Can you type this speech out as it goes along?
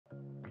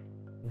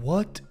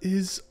What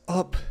is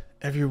up,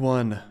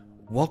 everyone?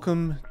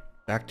 Welcome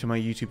back to my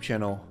YouTube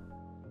channel,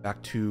 back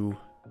to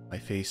my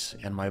face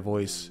and my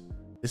voice.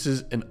 This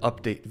is an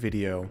update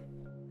video.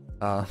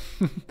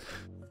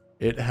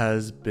 It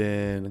has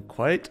been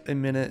quite a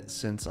minute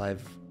since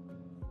I've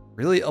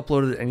really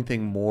uploaded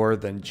anything more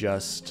than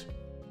just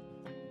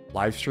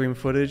live stream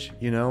footage.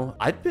 You know,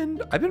 I've been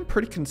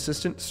pretty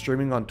consistent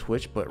streaming on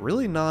Twitch, but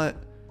really not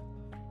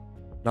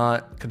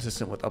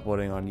consistent with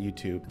uploading on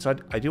YouTube. So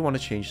I do want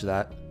to change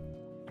that.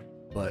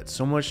 But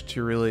so much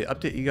to really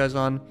update you guys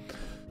on.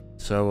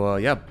 So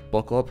yeah,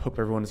 buckle up. Hope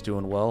everyone's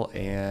doing well.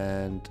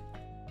 And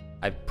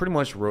I pretty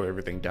much wrote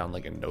everything down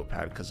like a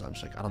notepad because I'm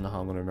just like, I don't know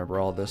how I'm gonna remember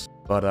all this.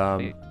 But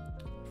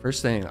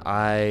first thing,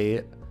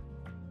 I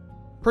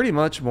pretty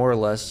much more or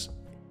less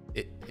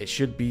it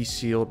should be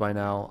sealed by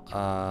now.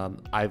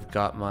 I've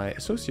got my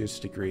associate's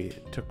degree.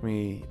 It took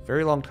me a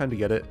very long time to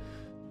get it.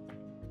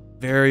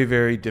 Very,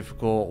 very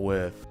difficult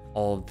with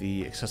all of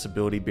the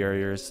accessibility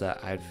barriers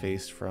that I'd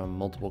faced from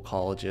multiple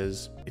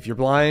colleges. If you're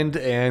blind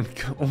and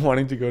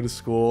wanting to go to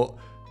school,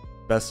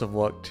 best of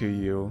luck to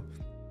you.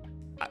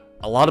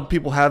 A lot of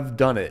people have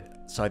done it,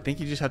 so I think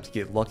you just have to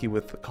get lucky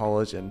with the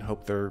college and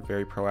hope they're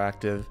very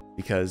proactive,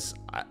 because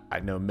I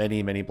know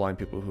many blind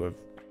people who have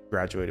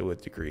graduated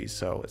with degrees,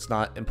 so it's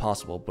not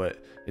impossible,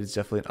 but it is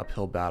definitely an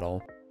uphill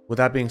battle. With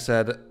that being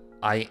said,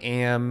 I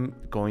am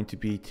going to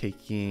be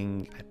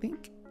taking, I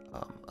think,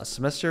 a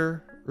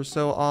semester or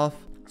so off.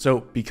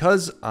 So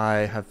because I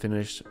have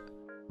finished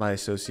my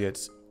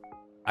associates,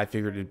 I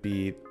figured it'd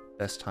be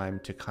best time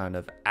to kind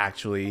of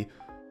actually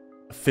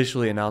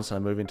officially announce that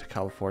I'm moving to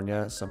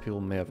California. Some people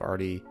may have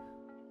already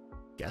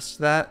guessed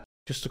that.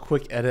 Just a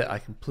quick edit. I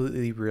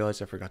completely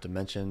realized I forgot to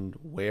mention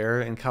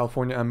where in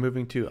California I'm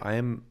moving to. I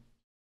am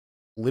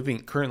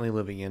currently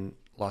living in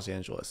Los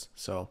Angeles.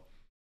 So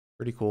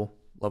pretty cool.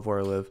 Love where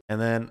I live. And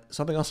then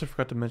something else I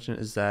forgot to mention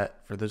is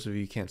that, for those of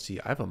you who can't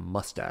see, I have a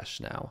mustache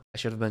now. I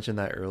should have mentioned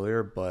that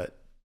earlier, but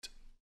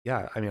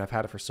yeah, I mean, I've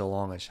had it for so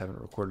long, I just haven't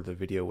recorded the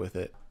video with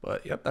it.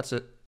 But yep, that's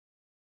it.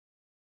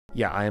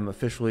 Yeah, I am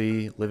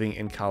officially living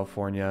in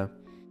California,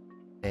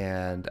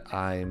 and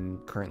I'm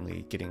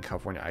currently getting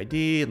California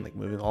ID and like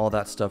moving all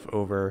that stuff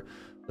over.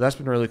 But that's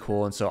been really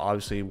cool. And so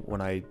obviously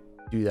when I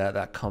do that,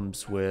 that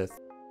comes with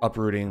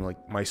uprooting like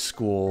my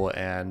school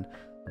and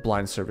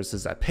blind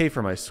services that pay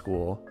for my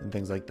school and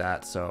things like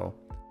that. So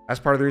that's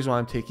part of the reason why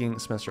I'm taking a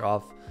semester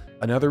off.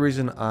 Another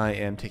reason I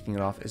am taking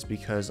it off is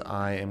because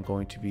I am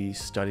going to be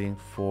studying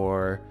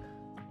for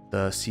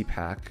the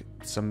CPAC.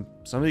 Some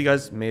of you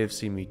guys may have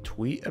seen me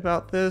tweet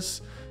about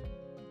this,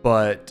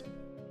 but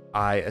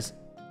I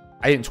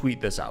didn't tweet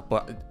this out,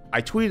 but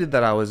I tweeted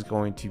that I was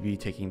going to be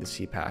taking the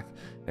CPAC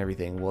and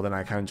everything. Well, then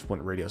I kind of just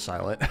went radio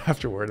silent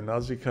afterward, and that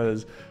was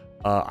because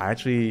I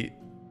actually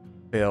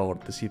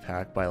failed the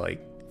CPAC by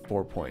like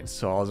 4 points.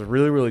 So I was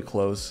really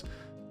close.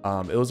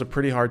 It was a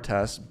pretty hard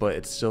test, but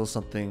it's still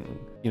something,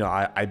 you know,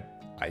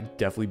 I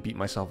definitely beat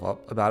myself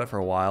up about it for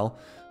a while.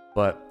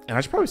 And I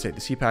should probably say the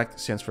CPAC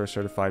stands for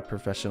Certified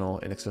Professional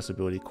in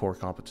Accessibility Core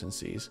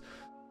Competencies.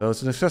 So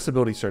it's an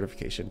accessibility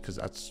certification because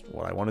that's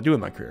what I want to do in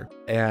my career.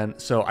 And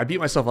so I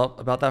beat myself up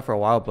about that for a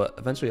while, but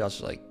eventually I was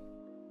just like,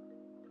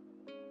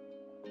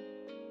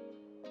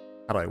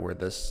 how do I word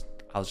this?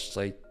 I was just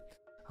like,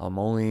 I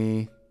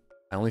only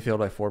failed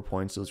by 4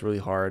 points. It was really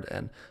hard,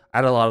 and I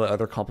had a lot of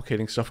other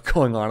complicating stuff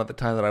going on at the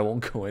time that I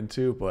won't go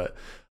into, but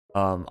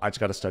I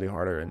just got to study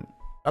harder, and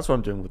that's what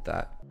I'm doing with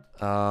that.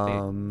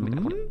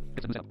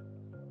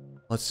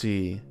 Let's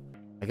see.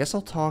 I guess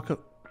I'll talk.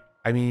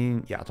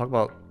 I'll talk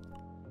about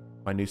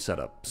my new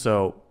setup.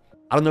 So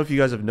I don't know if you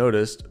guys have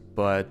noticed,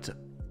 but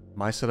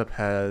my setup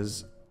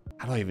has,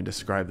 how do I even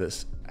describe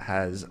this?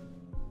 Has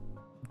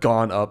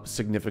gone up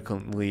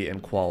significantly in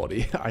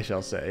quality, I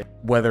shall say.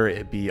 Whether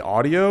it be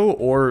audio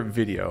or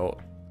video,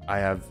 I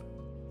have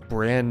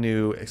brand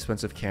new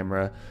expensive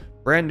camera,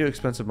 brand new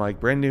expensive mic,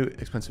 brand new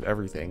expensive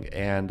everything.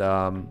 And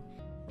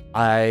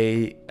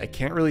I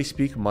can't really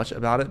speak much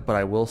about it, but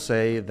I will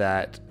say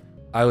that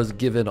I was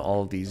given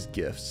all of these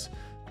gifts,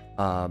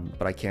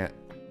 but I can't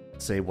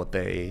say what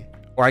they,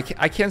 or I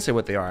can say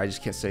what they are, I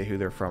just can't say who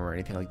they're from or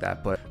anything like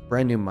that. But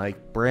brand new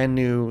mic, brand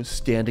new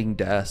standing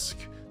desk,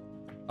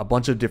 a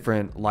bunch of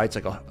different lights,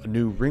 like a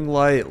new ring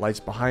light, lights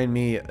behind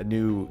me, a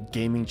new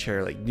gaming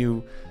chair, like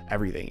new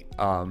everything.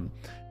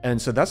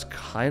 And so that's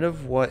kind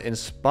of what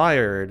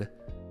inspired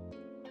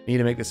me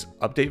to make this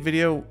update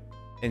video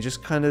and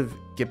just kind of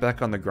get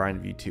back on the grind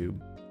of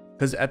YouTube.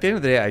 Because at the end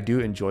of the day, I do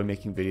enjoy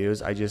making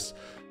videos.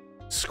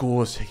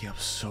 School is taking up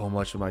so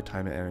much of my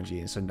time and energy.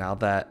 And so now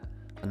that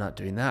I'm not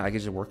doing that, I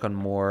get to work on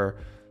more,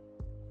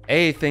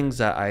 A, things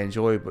that I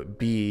enjoy, but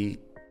B,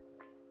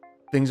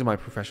 things in my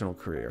professional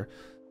career.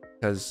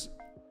 Because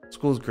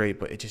school is great,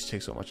 but it just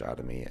takes so much out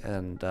of me.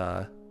 And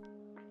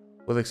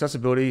with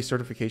accessibility,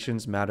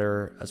 certifications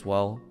matter as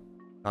well,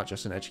 not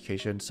just in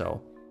education.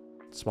 So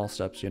small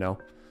steps, you know.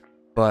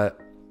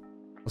 But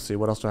let's see,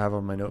 what else do I have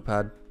on my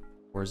notepad?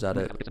 Or is that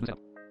it?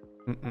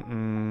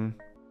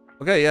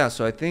 Okay, yeah,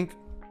 so I think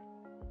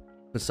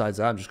besides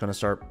that, I'm just going to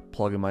start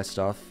plugging my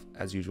stuff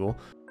as usual.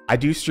 I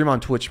do stream on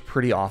Twitch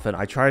pretty often.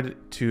 I try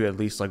to at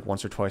least like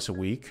once or twice a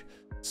week.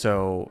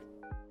 So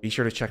be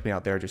sure to check me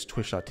out there, just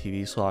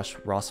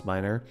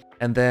twitch.tv/RossMiner.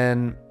 And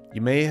then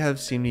you may have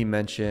seen me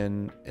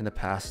mention in the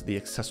past the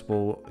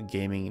Accessible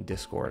Gaming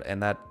Discord,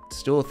 and that's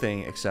still a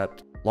thing,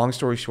 except long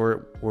story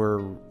short, we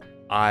are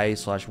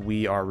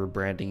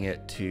rebranding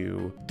it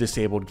to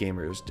Disabled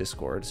Gamers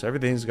Discord. So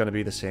everything's going to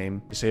be the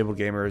same. Disabled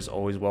gamers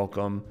always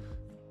welcome.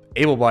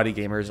 Able-bodied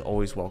gamers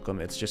always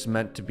welcome. It's just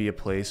meant to be a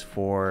place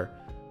for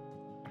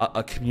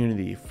a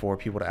community for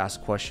people to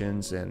ask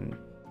questions and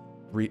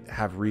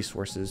have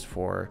resources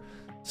for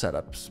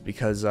setups,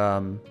 because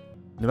no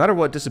matter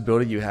what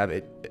disability you have,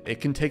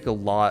 it can take a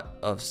lot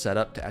of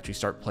setup to actually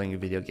start playing a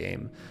video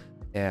game.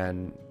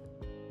 And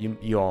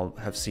you all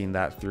have seen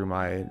that through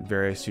my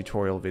various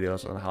tutorial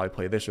videos on how I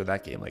play this or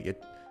that game. Like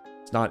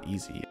it's not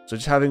easy. So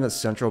just having a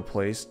central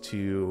place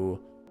to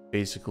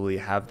basically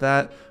have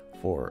that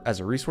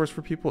as a resource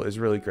for people is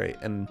really great.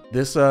 And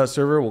this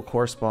server will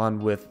correspond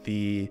with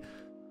the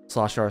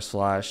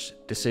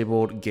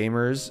 /r/disabled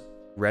gamers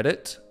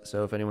Reddit.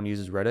 So if anyone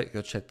uses Reddit,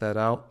 go check that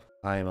out.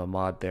 I am a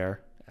mod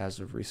there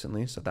as of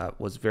recently, so that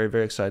was very,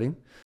 very exciting.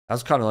 That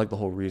was kind of like the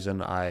whole reason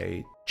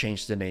I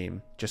changed the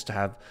name, just to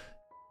have,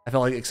 I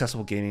felt like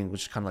Accessible Gaming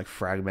was just kind of like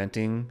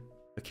fragmenting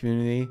the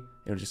community.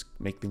 It would just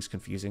make things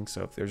confusing.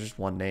 So if there's just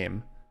one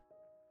name,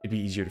 it'd be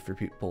easier for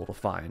people to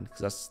find,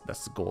 because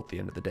that's the goal at the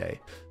end of the day.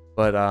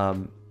 But I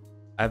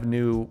have a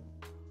new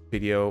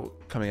video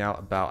coming out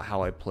about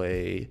how I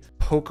play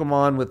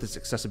Pokemon with this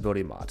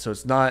accessibility mod. So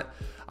it's not,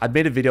 I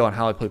made a video on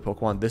how I play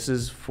Pokemon. This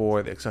is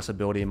for the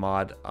accessibility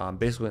mod,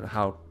 basically on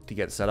how to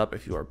get set up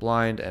if you are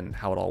blind and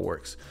how it all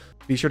works.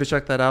 Be sure to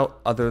check that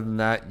out. Other than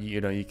that, you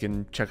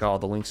can check out all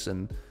the links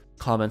and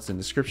comments in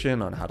the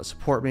description on how to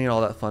support me and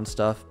all that fun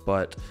stuff.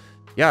 But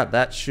yeah,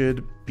 that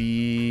should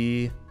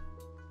be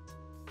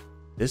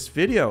this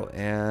video.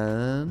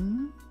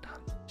 And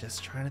I'm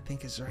just trying to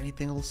think, is there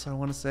anything else I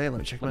want to say? Let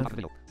me check my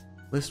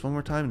list one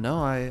more time. No,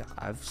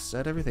 I've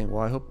said everything.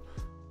 Well, I hope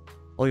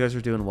all you guys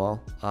are doing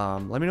well.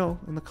 Let me know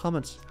in the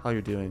comments how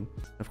you're doing.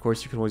 Of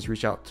course, you can always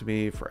reach out to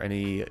me for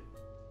any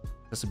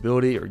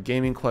accessibility or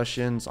gaming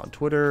questions on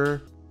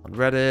Twitter, on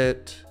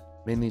Reddit,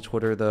 mainly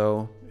Twitter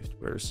though. If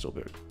Twitter's still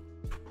big.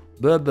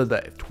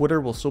 If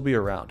Twitter will still be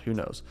around, who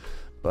knows?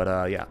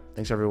 But yeah,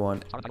 thanks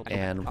everyone,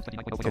 and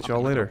catch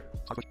y'all later.